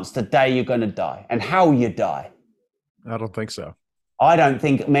advance the day you're going to die and how you die? I don't think so. I don't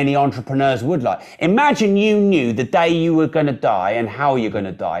think many entrepreneurs would like. Imagine you knew the day you were going to die and how you're going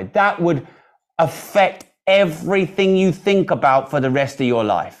to die. That would affect everything you think about for the rest of your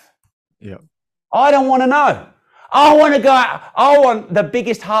life. Yeah. I don't want to know. I want to go out. I want the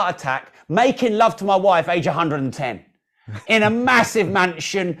biggest heart attack, making love to my wife, age 110, in a massive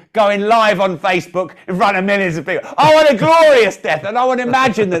mansion, going live on Facebook in front of millions of people. I want a glorious death, and I want to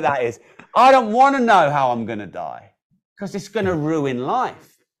imagine that is. I don't want to know how I'm going to die, because it's going to ruin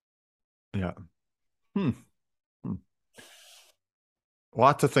life. Yeah. A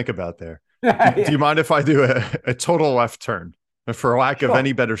lot to think about there. Do you mind if I do a total left turn, for lack of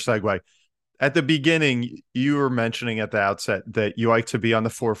any better segue? At the beginning, you were mentioning at the outset that you like to be on the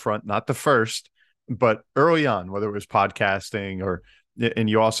forefront, not the first, but early on, whether it was podcasting and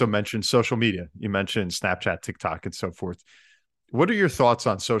you also mentioned social media. You mentioned Snapchat, TikTok, and so forth. What are your thoughts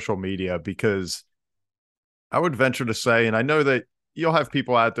on social media? Because I would venture to say, and I know that you'll have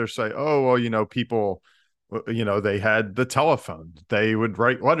people out there say, oh, well, people, they had the telephone. They would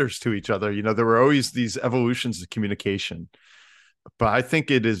write letters to each other. There were always these evolutions of communication. But I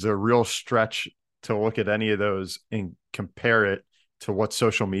think it is a real stretch to look at any of those and compare it to what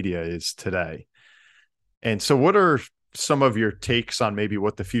social media is today. And so what are some of your takes on maybe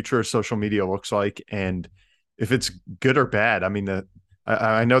what the future of social media looks like, and if it's good or bad? I mean,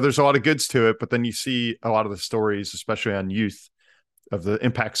 I know there's a lot of goods to it, but then you see a lot of the stories, especially on youth, of the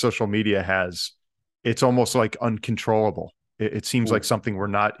impact social media has. It's almost like uncontrollable. It seems like something we're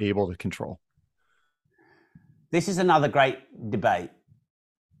not able to control. this is another great debate.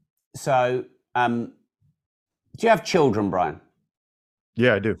 So, do you have children, Brian?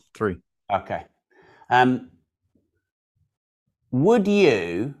 Yeah, I do. 3. Okay. Would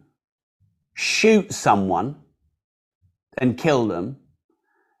you shoot someone and kill them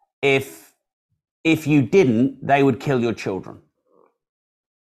if you didn't, they would kill your children?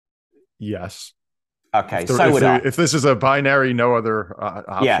 Yes. Okay, If this is a binary, no other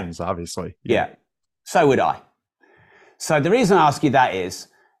options, obviously. Yeah, so would I. So the reason I ask you that is,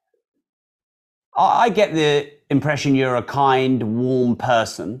 I get the impression you're a kind, warm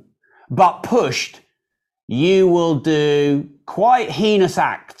person, but pushed, you will do quite heinous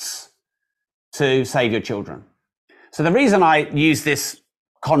acts to save your children. So the reason I use this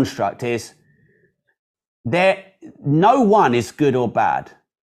construct is no one is good or bad.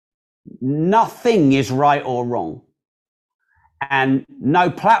 Nothing is right or wrong. And no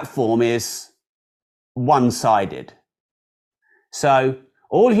platform is one-sided. So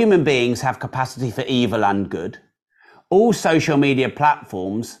all human beings have capacity for evil and good. All social media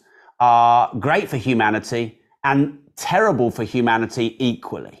platforms are great for humanity and terrible for humanity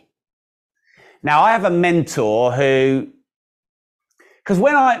equally. Now, I have a mentor who, because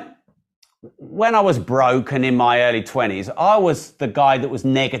when I was broke and in my early 20s, I was the guy that was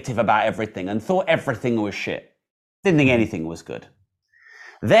negative about everything and thought everything was shit. Didn't think anything was good.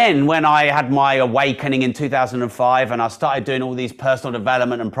 Then when I had my awakening in 2005 and I started doing all these personal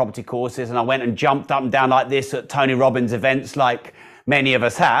development and property courses, and I went and jumped up and down like this at Tony Robbins events like many of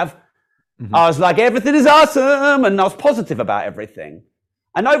us have, I was like, everything is awesome, and I was positive about everything.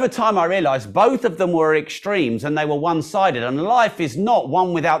 And over time I realized both of them were extremes and they were one-sided, and life is not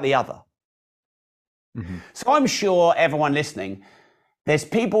one without the other. So I'm sure everyone listening, there's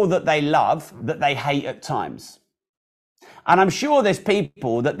people that they love that they hate at times. And I'm sure there's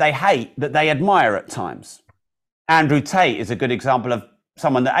people that they hate that they admire at times. Andrew Tate is a good example of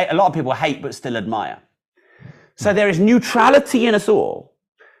someone that a lot of people hate but still admire. So there is neutrality in us all,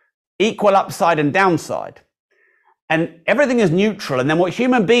 equal upside and downside. And everything is neutral. And then what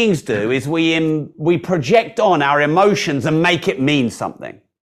human beings do is we project on our emotions and make it mean something.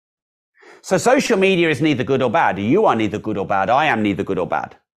 So social media is neither good or bad. You are neither good or bad. I am neither good or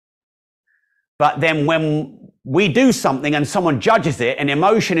bad. But then when we do something and someone judges it and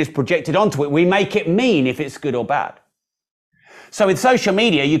emotion is projected onto it, we make it mean if it's good or bad. So with social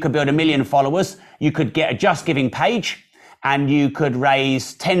media, you could build 1 million followers. You could get a Just Giving page and you could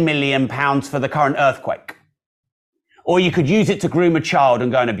raise £10 million for the current earthquake. Or you could use it to groom a child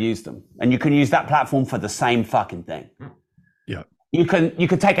and go and abuse them. And you can use that platform for the same fucking thing. Yeah. You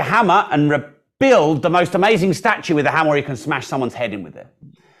could take a hammer and rebuild the most amazing statue with a hammer, or you can smash someone's head in with it.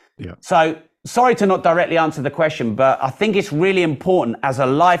 Yeah. So sorry to not directly answer the question, but I think it's really important as a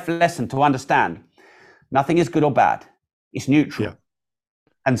life lesson to understand nothing is good or bad. It's neutral. Yeah.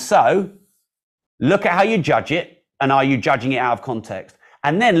 And so look at how you judge it, and are you judging it out of context?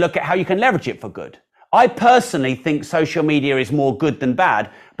 And then look at how you can leverage it for good. I personally think social media is more good than bad,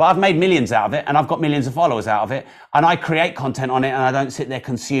 but I've made millions out of it and I've got millions of followers out of it, and I create content on it, and I don't sit there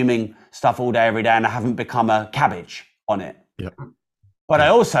consuming stuff all day, every day, and I haven't become a cabbage on it. Yeah. But I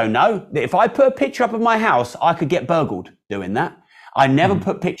also know that if I put a picture up of my house, I could get burgled doing that. I never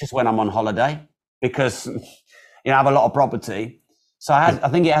put pictures when I'm on holiday because I have a lot of property. So I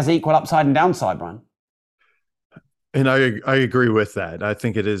think it has equal upside and downside, Brian. And I agree with that. I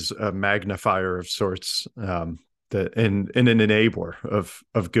think it is a magnifier of sorts, and an enabler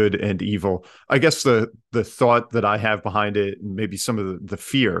of good and evil. I guess the thought that I have behind it, and maybe some of the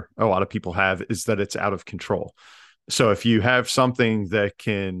fear a lot of people have, is that it's out of control. So if you have something that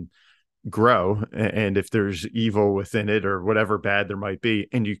can grow, and if there's evil within it or whatever bad there might be,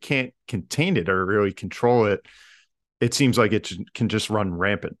 and you can't contain it or really control it, it seems like it can just run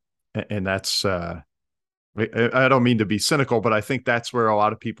rampant. And that's, I don't mean to be cynical, but I think that's where a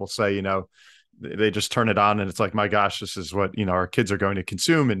lot of people say, they just turn it on and it's like, my gosh, this is what, our kids are going to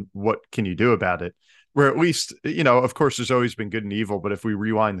consume, and what can you do about it? Where at least, of course, there's always been good and evil, but if we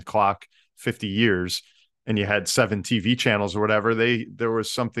rewind the clock 50 years and you had 7 TV channels or whatever, there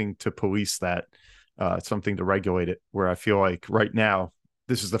was something to police that, something to regulate it, where I feel like right now,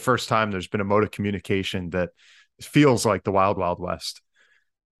 this is the first time there's been a mode of communication that feels like the Wild Wild West.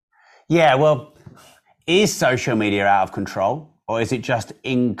 Yeah, well, is social media out of control, or is it just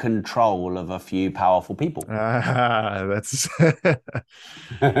in control of a few powerful people? That's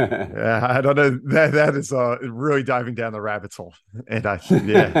I don't know. That is really diving down the rabbit hole. And I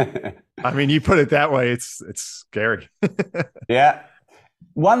mean, you put it that way, it's scary. Yeah.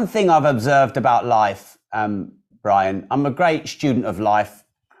 One thing I've observed about life, Brian, I'm a great student of life,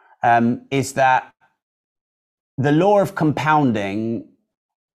 is that the law of compounding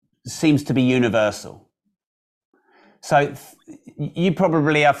seems to be universal. So you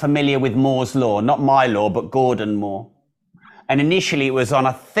probably are familiar with Moore's law, not my law, but Gordon Moore. And initially it was on,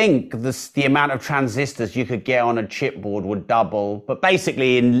 I think, the amount of transistors you could get on a chipboard would double. But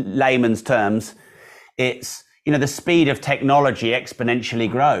basically, in layman's terms, it's, the speed of technology exponentially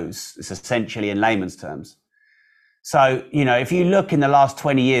grows. It's essentially in layman's terms. So, if you look in the last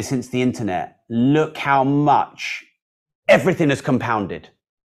 20 years since the internet, look how much everything has compounded.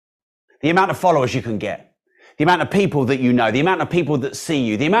 The amount of followers you can get, the amount of people that you know, the amount of people that see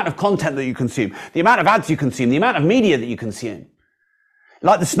you, the amount of content that you consume, the amount of ads you consume, the amount of media that you consume,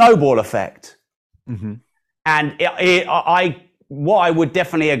 like the snowball effect. Mm-hmm. And what I would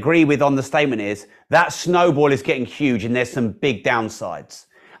definitely agree with on the statement is that snowball is getting huge and there's some big downsides.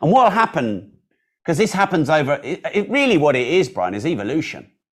 And what will happen, because this happens really what it is, Brian, is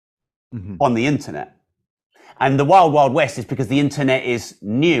evolution on the internet. And the wild, wild west is because the internet is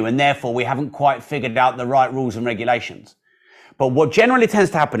new and therefore we haven't quite figured out the right rules and regulations. But what generally tends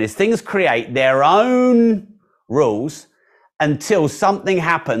to happen is things create their own rules until something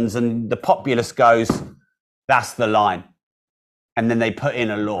happens and the populace goes, that's the line. And then they put in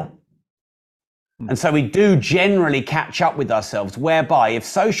a law. And so we do generally catch up with ourselves, whereby if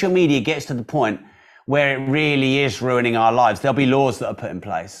social media gets to the point where it really is ruining our lives, there'll be laws that are put in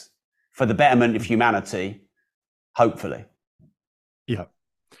place for the betterment of humanity. Hopefully. Yeah.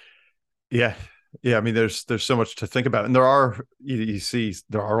 I mean, there's so much to think about, and there are, you see,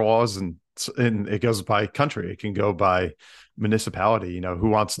 there are laws, and it goes by country. It can go by municipality. Who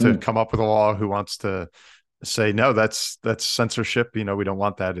wants to come up with a law? Who wants to say no? That's censorship. We don't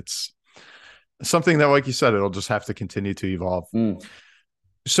want that. It's something that, like you said, it'll just have to continue to evolve.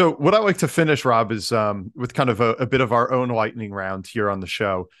 So, what I like to finish, Rob, is with kind of a bit of our own lightning round here on the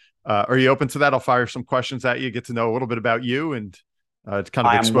show. Are you open to that? I'll fire some questions at you, get to know a little bit about you, and kind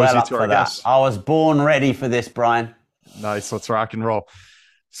of expose you to our guests. I was born ready for this, Brian. Nice. Let's rock and roll.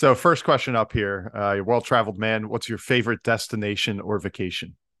 So first question up here, you're a well-traveled man. What's your favorite destination or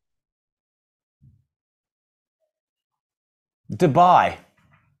vacation? Dubai.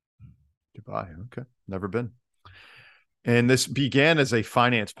 Okay. Never been. And this began as a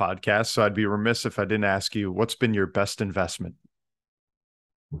finance podcast, so I'd be remiss if I didn't ask you, what's been your best investment?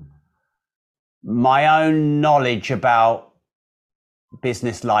 My own knowledge about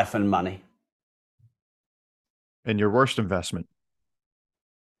business, life, and money. And your worst investment?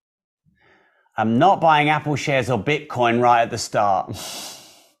 I'm not buying Apple shares or Bitcoin right at the start.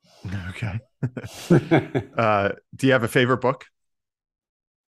 Okay. Do you have a favorite book?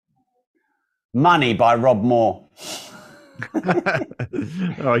 Money by Rob Moore. I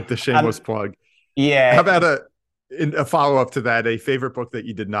like the shameless plug. Yeah. How about a follow-up to that, a favorite book that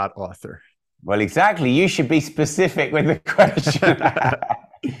you did not author? Well, exactly. You should be specific with the question.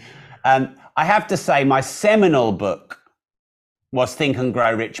 I have to say my seminal book was Think and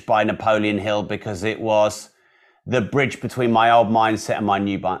Grow Rich by Napoleon Hill, because it was the bridge between my old mindset and my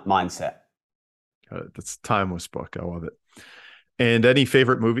new mindset. That's a timeless book. I love it. And any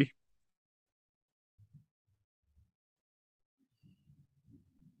favorite movie?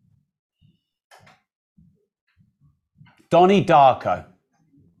 Donnie Darko.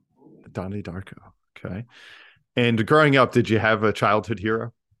 Donnie Darko. Okay. And growing up, did you have a childhood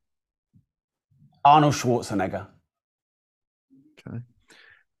hero? Arnold Schwarzenegger. Okay.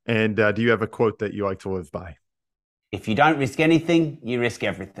 And do you have a quote that you like to live by? If you don't risk anything, you risk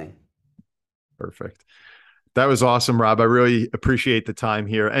everything. Perfect. That was awesome, Rob. I really appreciate the time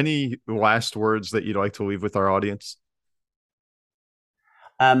here. Any last words that you'd like to leave with our audience?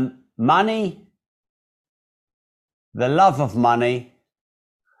 Money, the love of money,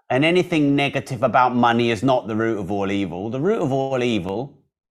 and anything negative about money is not the root of all evil. The root of all evil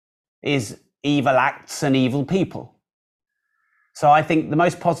is evil acts and evil people. So I think the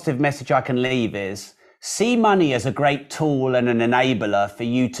most positive message I can leave is see money as a great tool and an enabler for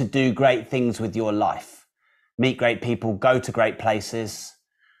you to do great things with your life. Meet great people, go to great places,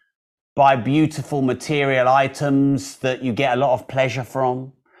 buy beautiful material items that you get a lot of pleasure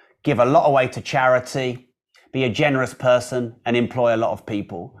from, give a lot away to charity, be a generous person, and employ a lot of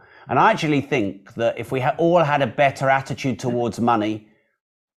people. And I actually think that if we all had a better attitude towards money,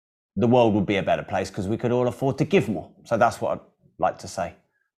 the world would be a better place because we could all afford to give more. So that's what I'd like to say,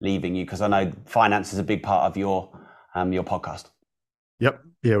 leaving you, because I know finance is a big part of your podcast. Yep.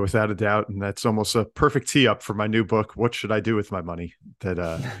 Yeah, without a doubt. And that's almost a perfect tee up for my new book, What Should I Do with My Money?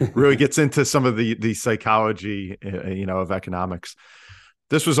 That really gets into some of the psychology, of economics.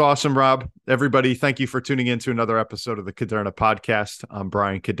 This was awesome, Rob. Everybody, thank you for tuning in to another episode of the Caderna Podcast. I'm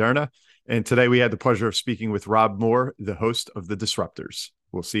Brian Caderna, and today we had the pleasure of speaking with Rob Moore, the host of The Disruptors.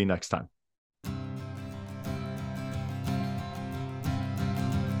 We'll see you next time.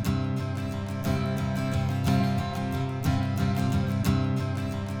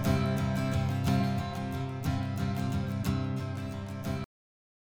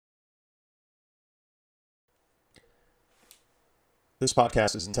 This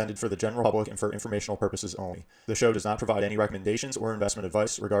podcast is intended for the general public and for informational purposes only. The show does not provide any recommendations or investment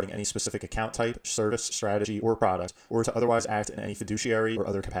advice regarding any specific account type, service, strategy, or product, or to otherwise act in any fiduciary or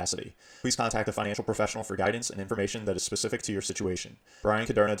other capacity. Please contact a financial professional for guidance and information that is specific to your situation. Brian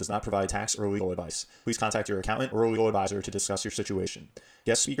Caderna does not provide tax or legal advice. Please contact your accountant or legal advisor to discuss your situation.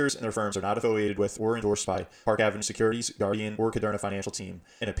 Guest speakers and their firms are not affiliated with or endorsed by Park Avenue Securities, Guardian, or Caderna Financial Team,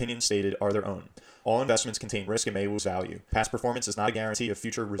 and opinions stated are their own. All investments contain risk and may lose value. Past performance is not a guarantee of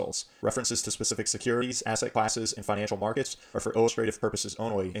future results. References to specific securities, asset classes, and financial markets are for illustrative purposes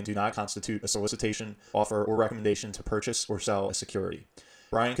only and do not constitute a solicitation, offer, or recommendation to purchase or sell a security.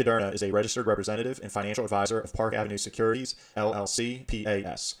 Brian Caderna is a registered representative and financial advisor of Park Avenue Securities, LLC,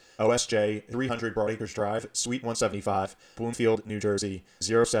 PAS. OSJ 300 Broadacres Drive, Suite 175, Bloomfield, New Jersey,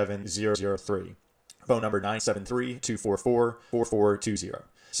 07003. Phone number 973-244-4420.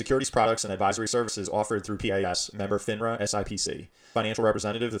 Securities products and advisory services offered through PAS, member FINRA SIPC. Financial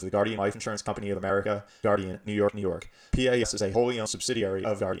representative of the Guardian Life Insurance Company of America, Guardian, New York, New York. PAS is a wholly owned subsidiary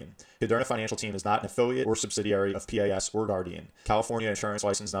of Guardian. Caderna Financial Team is not an affiliate or subsidiary of PAS or Guardian. California Insurance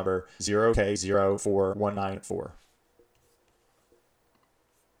License Number 0K04194.